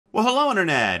Well, hello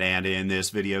Internet, and in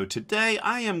this video today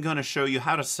I am going to show you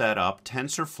how to set up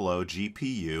TensorFlow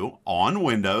GPU on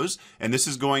Windows, and this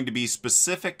is going to be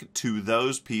specific to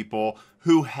those people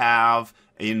who have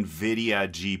NVIDIA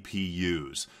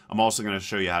GPUs. I'm also going to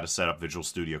show you how to set up Visual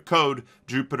Studio Code,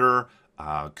 Jupyter,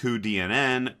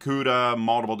 cuDNN, Cuda,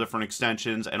 multiple different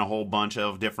extensions, and a whole bunch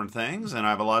of different things, and I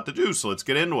have a lot to do, so let's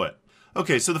get into it.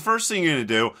 Okay, so the first thing you're going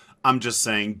to do, I'm just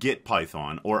saying get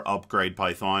Python or upgrade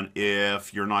Python.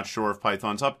 If you're not sure if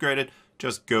Python's upgraded,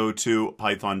 just go to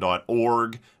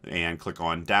python.org and click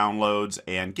on downloads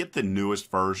and get the newest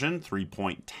version,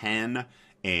 3.10,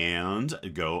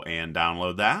 and go and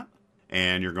download that.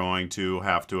 And you're going to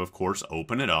have to, of course,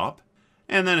 open it up.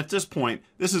 And then at this point,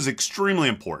 this is extremely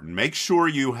important. Make sure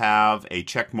you have a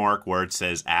check mark where it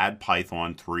says add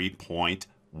Python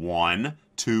 3.1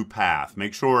 to path.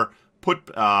 Make sure put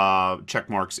check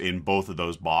marks in both of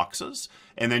those boxes,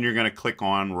 and then you're going to click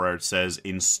on where it says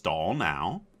install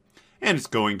now, and it's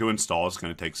going to install. It's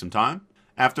going to take some time.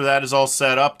 After that is all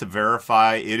set up, to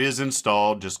verify it is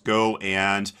installed, just go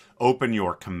and open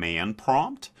your command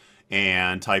prompt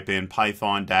and type in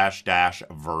python --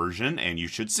 version, and you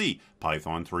should see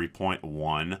Python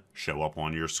 3.1 show up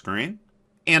on your screen.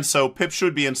 And so pip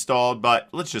should be installed, but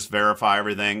let's just verify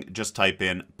everything. Just type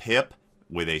in pip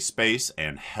with a space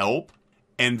and help.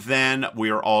 And then we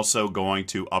are also going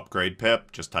to upgrade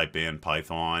pip. Just type in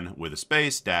Python with a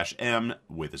space -m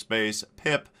with a space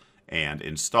pip and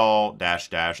install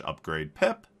 -- upgrade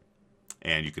pip.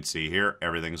 And you can see here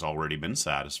everything's already been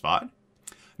satisfied.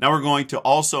 Now we're going to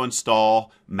also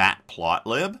install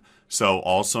Matplotlib. So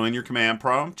also in your command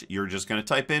prompt, you're just going to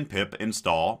type in pip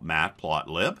install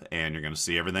Matplotlib, and you're going to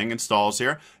see everything installs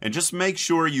here. And just make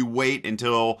sure you wait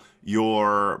until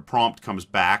your prompt comes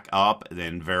back up,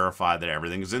 then verify that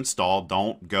everything is installed.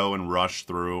 Don't go and rush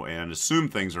through and assume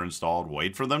things are installed.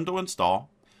 Wait for them to install.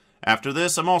 After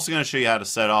this, I'm also going to show you how to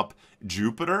set up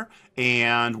Jupyter,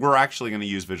 and we're actually going to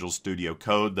use Visual Studio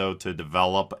Code, though, to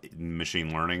develop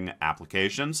machine learning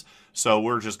applications. So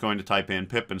we're just going to type in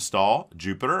pip install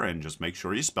Jupyter and just make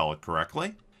sure you spell it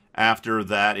correctly. After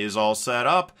that is all set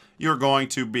up, you're going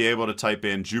to be able to type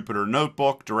in Jupyter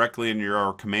Notebook directly in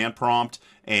your command prompt,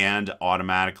 and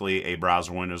automatically a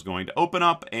browser window is going to open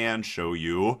up and show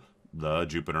you the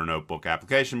Jupyter Notebook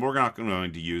application. We're not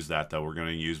going to use that, though. We're going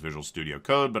to use Visual Studio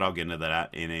Code, but I'll get into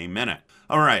that in a minute.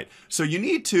 All right, so you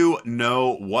need to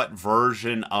know what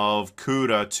version of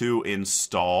Cuda to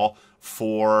install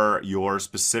for your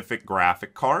specific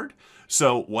graphic card.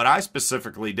 So what I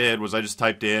specifically did was I just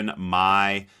typed in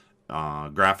my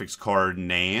graphics card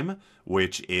name,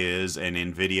 which is an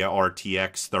NVIDIA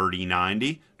RTX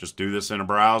 3090. Just do this in a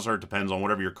browser. It depends on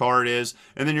whatever your card is.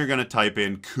 And then you're going to type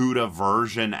in Cuda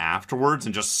version afterwards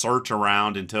and just search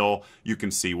around until you can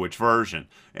see which version.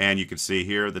 And you can see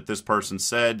here that this person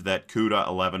said that Cuda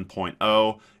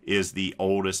 11.0 is the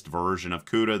oldest version of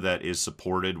Cuda that is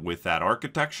supported with that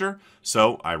architecture.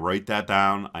 So I write that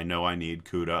down. I know I need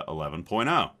Cuda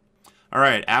 11.0. All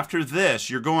right, after this,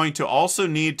 you're going to also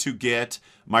need to get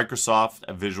Microsoft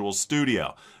Visual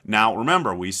Studio. Now,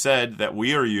 remember, we said that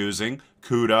we are using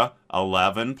Cuda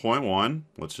 11.1.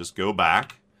 Let's just go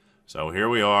back. So here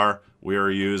we are. We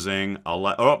are using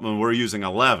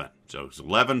 11. So it's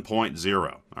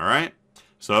 11.0. All right?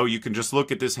 So you can just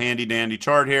look at this handy-dandy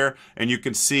chart here, and you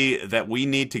can see that we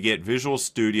need to get Visual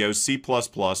Studio C++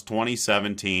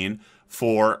 2017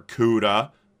 for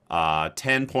Cuda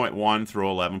 10.1 through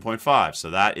 11.5. So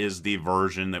that is the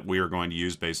version that we are going to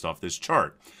use based off this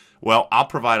chart. Well, I'll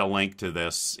provide a link to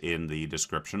this in the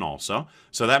description also.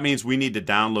 So that means we need to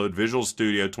download Visual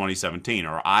Studio 2017,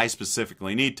 or I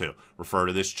specifically need to. Refer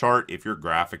to this chart if your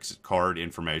graphics card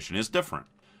information is different.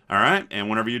 All right, and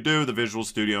whenever you do, the Visual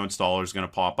Studio installer is going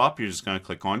to pop up. You're just going to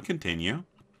click on Continue,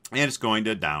 and it's going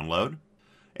to download.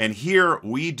 And here,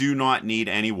 we do not need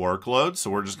any workload,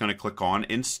 so we're just going to click on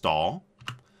Install.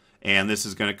 And this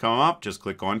is going to come up. Just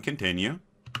click on Continue.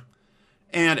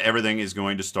 And everything is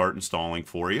going to start installing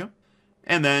for you.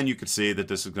 And then you can see that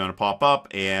this is going to pop up.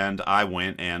 And I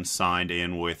went and signed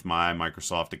in with my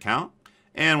Microsoft account.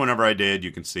 And whenever I did,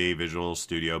 you can see Visual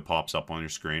Studio pops up on your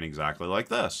screen exactly like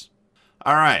this.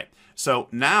 All right. So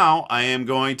now I am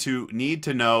going to need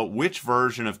to know which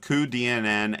version of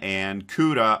cuDNN and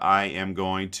Cuda I am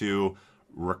going to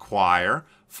require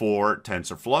for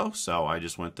TensorFlow. So I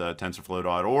just went to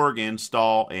tensorflow.org,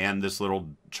 install, and this little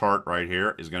chart right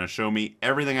here is going to show me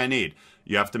everything I need.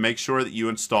 You have to make sure that you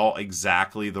install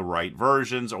exactly the right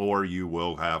versions or you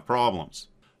will have problems.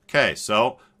 Okay,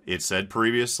 so it said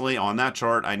previously on that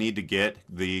chart I need to get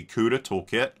the Cuda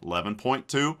Toolkit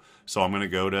 11.2. So I'm going to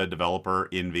go to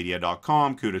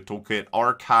developer.nvidia.com, Cuda Toolkit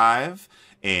archive,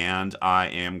 and I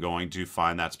am going to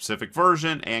find that specific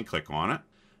version and click on it.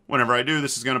 Whenever I do,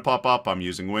 this is going to pop up. I'm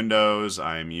using Windows.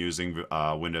 I'm using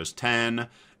Windows 10,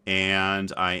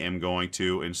 and I am going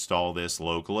to install this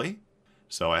locally.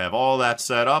 So I have all that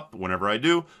set up. Whenever I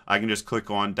do, I can just click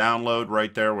on download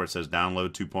right there where it says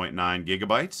download 2.9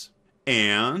 gigabytes.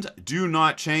 And do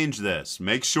not change this.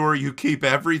 Make sure you keep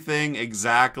everything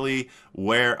exactly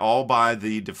all by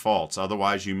the defaults.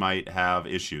 Otherwise, you might have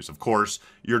issues. Of course,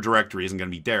 your directory isn't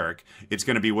going to be Derek. It's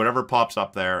going to be whatever pops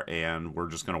up there, and we're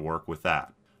just going to work with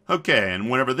that. Okay, and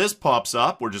whenever this pops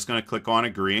up, we're just going to click on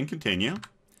agree and continue.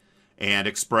 And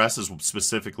express is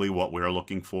specifically what we're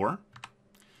looking for.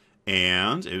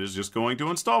 And it is just going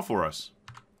to install for us.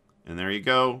 And there you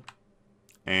go.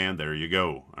 And there you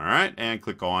go. All right, and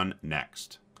click on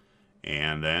next.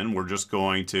 And then we're just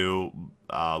going to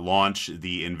launch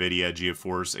the NVIDIA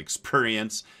GeForce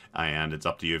experience. And it's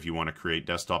up to you if you want to create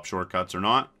desktop shortcuts or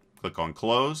not. Click on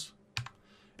close.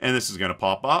 And this is going to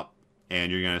pop up.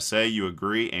 And you're going to say you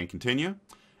agree and continue.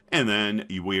 And then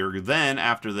we're then,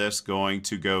 after this, going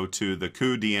to go to the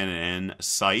cuDNN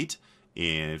site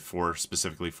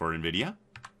specifically for NVIDIA.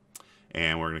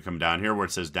 And we're going to come down here where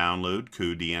it says download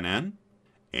cuDNN.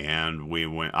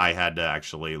 And I had to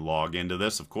actually log into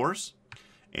this, of course.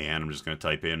 And I'm just going to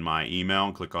type in my email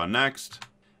and click on next.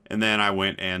 And then I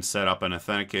went and set up an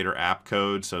authenticator app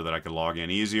code so that I could log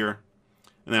in easier.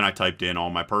 And then I typed in all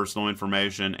my personal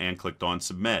information and clicked on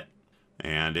submit.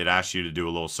 And it asked you to do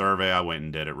a little survey. I went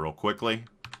and did it real quickly.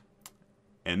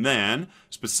 And then,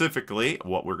 specifically,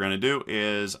 what we're going to do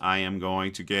is I am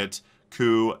going to get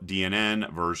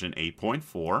cuDNN version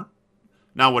 8.4.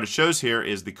 Now, what it shows here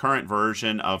is the current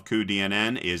version of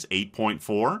cuDNN is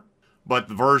 8.4, but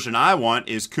the version I want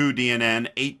is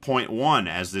cuDNN 8.1,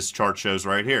 as this chart shows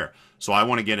right here. So I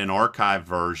want to get an archived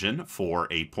version for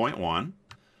 8.1.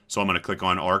 So I'm going to click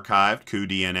on Archived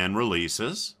cuDNN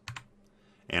Releases,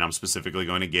 and I'm specifically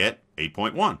going to get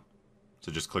 8.1.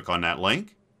 So just click on that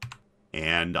link.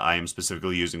 And I am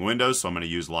specifically using Windows, so I'm going to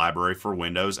use Library for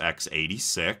Windows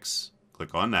x86.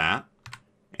 Click on that.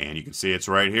 And you can see it's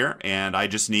right here. And I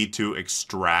just need to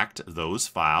extract those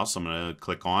files. So I'm going to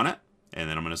click on it. And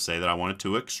then I'm going to say that I wanted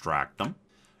to extract them.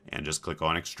 And just click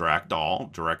on Extract All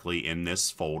directly in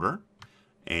this folder.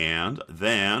 And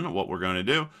then what we're going to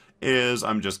do is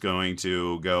I'm just going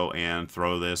to go and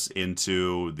throw this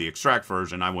into the extract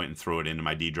version. I went and threw it into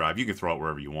my D drive. You can throw it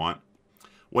wherever you want.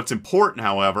 What's important,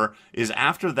 however, is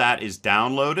after that is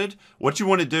downloaded, what you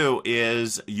want to do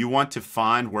is you want to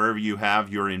find wherever you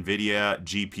have your NVIDIA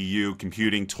GPU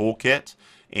computing toolkit,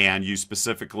 and you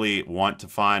specifically want to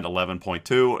find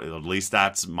 11.2. At least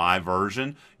that's my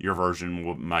version. Your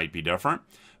version might be different.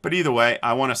 But either way,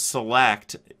 I want to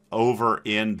select over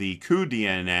in the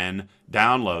cuDNN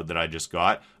download that I just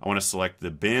got. I want to select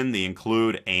the bin, the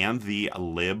include, and the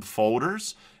lib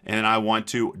folders. And I want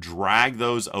to drag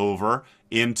those over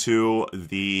into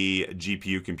the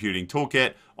GPU computing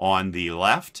toolkit on the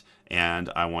left. And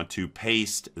I want to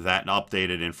paste that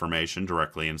updated information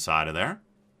directly inside of there.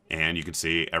 And you can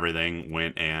see everything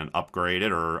went and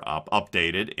upgraded or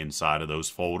updated inside of those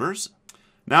folders.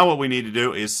 Now what we need to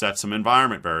do is set some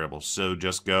environment variables. So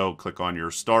just go click on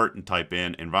your start and type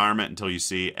in environment until you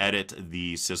see edit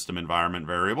the system environment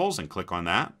variables and click on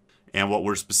that. And what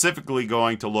we're specifically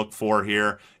going to look for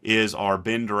here is our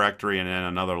bin directory and then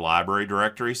another library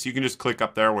directory. So you can just click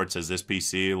up there where it says this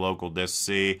PC, local disk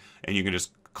C, and you can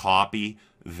just copy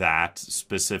that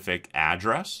specific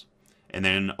address. And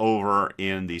then over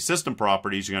in the system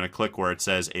properties, you're going to click where it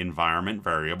says environment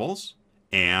variables.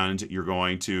 And you're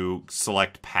going to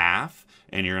select path,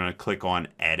 and you're going to click on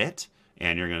edit,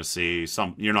 and you're going to see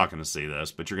you're not going to see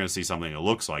this, but you're going to see something that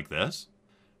looks like this.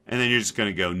 And then you're just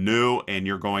going to go new, and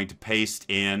you're going to paste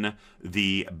in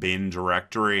the bin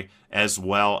directory as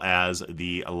well as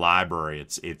the library.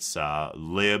 It's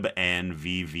lib and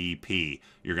vvp.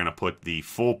 You're going to put the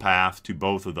full path to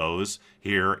both of those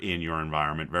here in your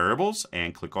environment variables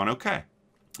and click on OK.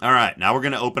 All right, now we're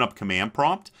going to open up command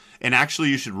prompt, and actually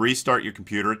you should restart your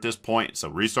computer at this point. So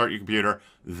restart your computer,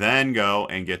 then go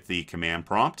and get the command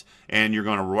prompt, and you're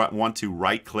going to want to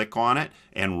right click on it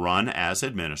and run as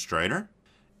administrator.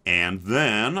 And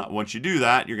then once you do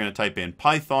that, you're going to type in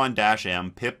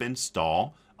python-m pip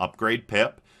install upgrade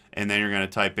pip, and then you're going to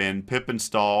type in pip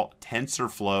install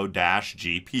TensorFlow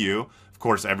GPU. Of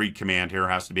course, every command here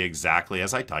has to be exactly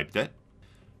as I typed it.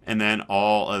 And then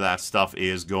all of that stuff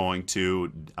is going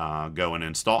to go and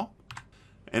install.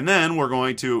 And then we're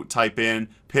going to type in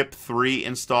pip3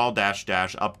 install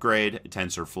 -- upgrade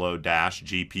TensorFlow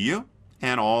GPU.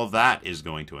 And all of that is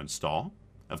going to install.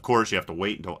 Of course, you have to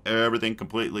wait until everything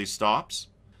completely stops.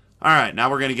 All right, now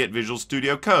we're going to get Visual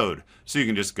Studio Code. So you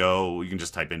can just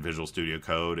type in Visual Studio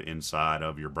Code inside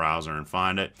of your browser and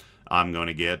find it. I'm going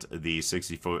to get the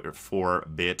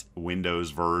 64-bit Windows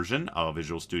version of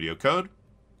Visual Studio Code.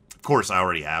 Of course, I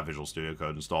already have Visual Studio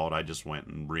Code installed. I just went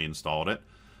and reinstalled it.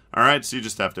 All right, so you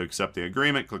just have to accept the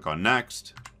agreement, click on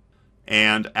Next.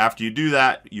 And after you do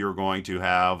that, you're going to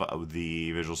have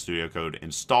the Visual Studio Code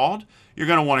installed. You're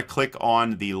going to want to click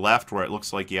on the left where it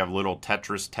looks like you have little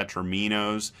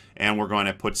tetraminos, and we're going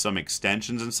to put some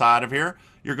extensions inside of here.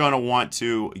 You're going to want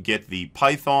to get the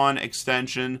Python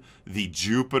extension, the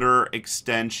Jupyter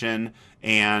extension,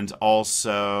 and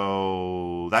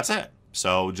also that's it.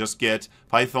 So just get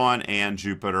Python and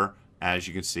Jupyter, as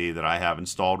you can see that I have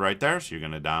installed right there. So you're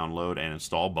going to download and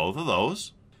install both of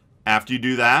those. After you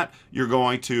do that, you're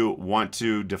going to want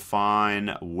to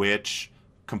define which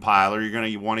compiler you're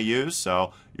going to want to use.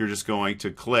 So you're just going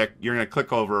to click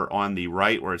over on the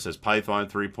right where it says Python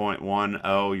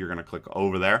 3.10. You're going to click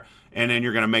over there. And then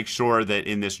you're going to make sure that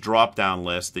in this drop-down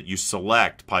list that you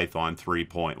select Python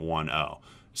 3.10.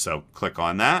 So click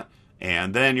on that.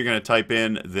 And then you're going to type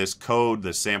in this code,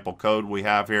 the sample code we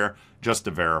have here, just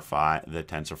to verify that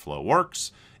TensorFlow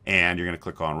works. And you're going to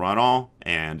click on Run All,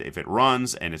 and if it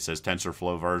runs and it says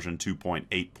TensorFlow version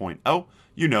 2.8.0,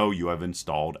 you know you have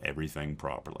installed everything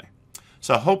properly.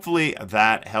 So hopefully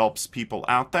that helps people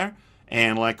out there.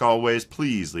 And like always,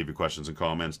 please leave your questions and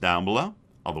comments down below.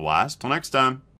 Otherwise, till next time.